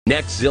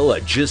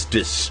Neckzilla just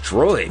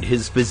destroyed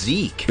his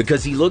physique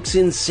because he looks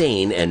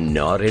insane and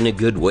not in a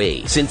good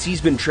way. Since he's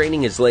been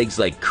training his legs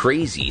like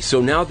crazy, so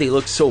now they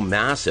look so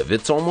massive,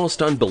 it's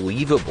almost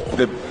unbelievable.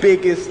 The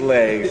biggest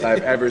legs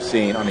I've ever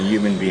seen on a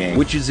human being.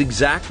 Which is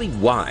exactly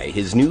why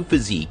his new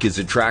physique is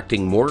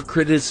attracting more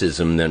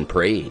criticism than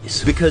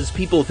praise. Because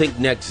people think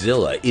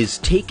Neckzilla is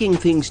taking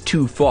things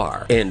too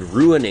far and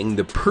ruining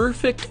the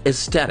perfect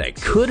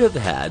aesthetic could have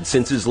had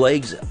since his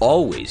legs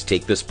always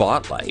take the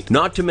spotlight.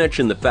 Not to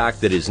mention the fact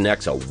that his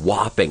neck's a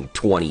whopping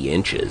 20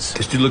 inches.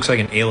 This dude looks like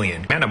an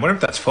alien. Man, I wonder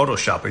if that's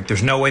Photoshop. Like,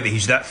 there's no way that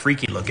he's that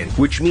freaky looking.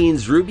 Which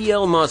means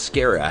Rubiel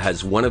Mascara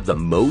has one of the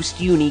most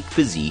unique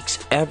physiques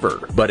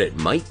ever, but it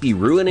might be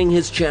ruining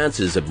his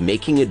chances of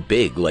making it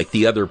big like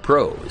the other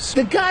pros.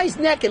 The guy's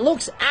neck, it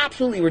looks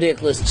absolutely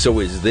ridiculous. So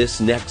is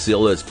this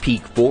Neckzilla's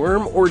peak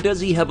form, or does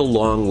he have a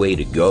long way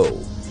to go?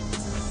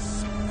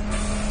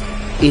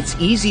 It's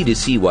easy to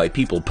see why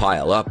people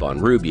pile up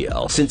on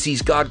Rubiel, since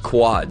he's got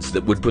quads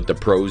that would put the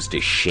pros to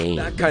shame.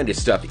 That kind of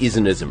stuff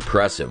isn't as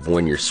impressive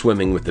when you're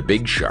swimming with the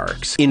big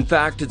sharks. In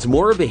fact, it's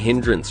more of a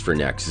hindrance for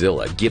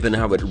Neckzilla, given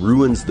how it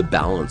ruins the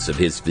balance of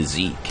his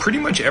physique. Pretty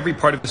much every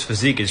part of his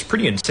physique is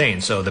pretty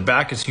insane. So the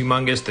back is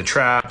humongous, the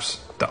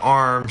traps, the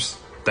arms,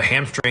 the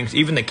hamstrings,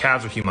 even the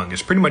calves are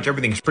humongous. Pretty much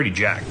everything's pretty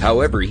jacked.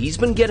 However, he's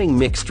been getting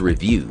mixed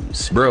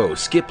reviews. Bro,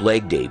 skip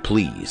leg day,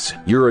 please.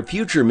 You're a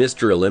future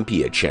Mr.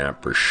 Olympia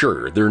champ for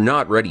sure. They're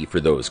not ready for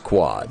those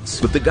quads.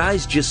 But the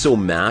guy's just so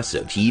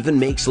massive, he even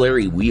makes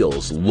Larry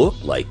Wheels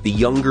look like the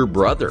younger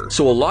brother.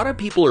 So a lot of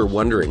people are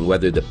wondering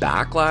whether the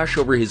backlash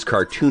over his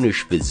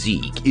cartoonish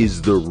physique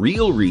is the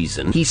real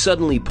reason he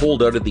suddenly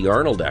pulled out of the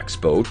Arnold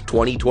Expo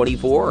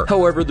 2024.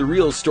 However, the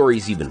real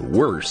story's even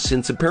worse,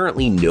 since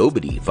apparently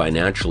nobody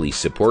financially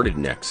supported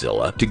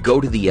Neckzilla to go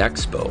to the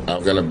expo.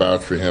 I'm gonna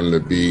vouch for him to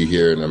be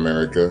here in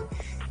America,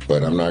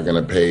 but I'm not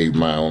gonna pay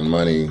my own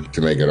money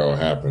to make it all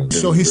happen.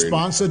 So his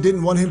sponsor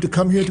didn't want him to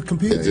come here to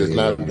compete? It's just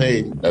not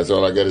paid. That's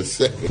all I gotta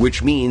say.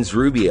 Which means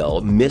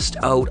Rubiel missed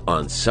out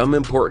on some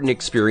important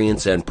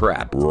experience and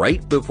prep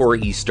right before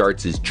he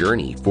starts his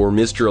journey for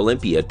Mr.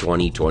 Olympia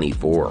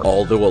 2024.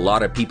 Although a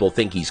lot of people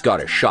think he's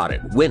got a shot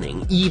at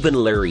winning, even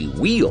Larry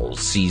Wheels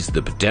sees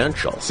the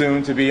potential.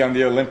 Soon to be on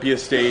the Olympia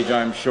stage,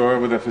 I'm sure,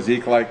 with a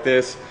physique like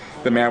this.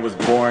 The man was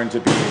born to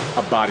be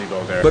a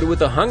bodybuilder. But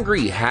with a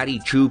hungry Hattie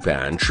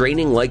Chupan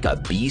training like a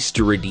beast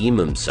to redeem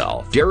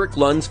himself, Derek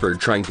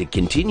Lunsford trying to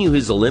continue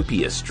his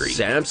Olympia streak,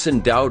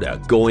 Samson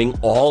Dauda going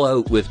all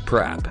out with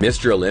prep,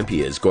 Mr.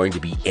 Olympia is going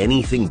to be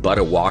anything but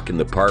a walk in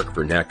the park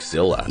for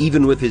Neckzilla,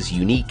 even with his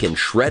unique and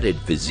shredded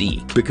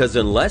physique, because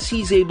unless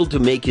he's able to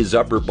make his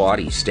upper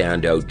body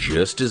stand out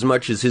just as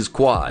much as his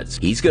quads,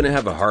 he's going to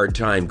have a hard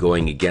time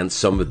going against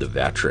some of the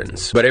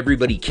veterans. But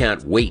everybody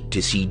can't wait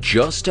to see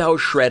just how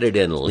shredded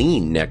and lean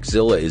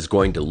Neckzilla is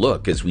going to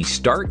look as we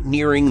start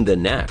nearing the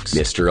next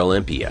Mr.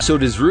 Olympia. So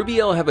does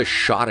Rubiel have a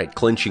shot at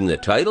clinching the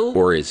title,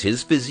 or is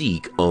his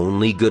physique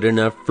only good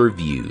enough for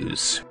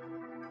views?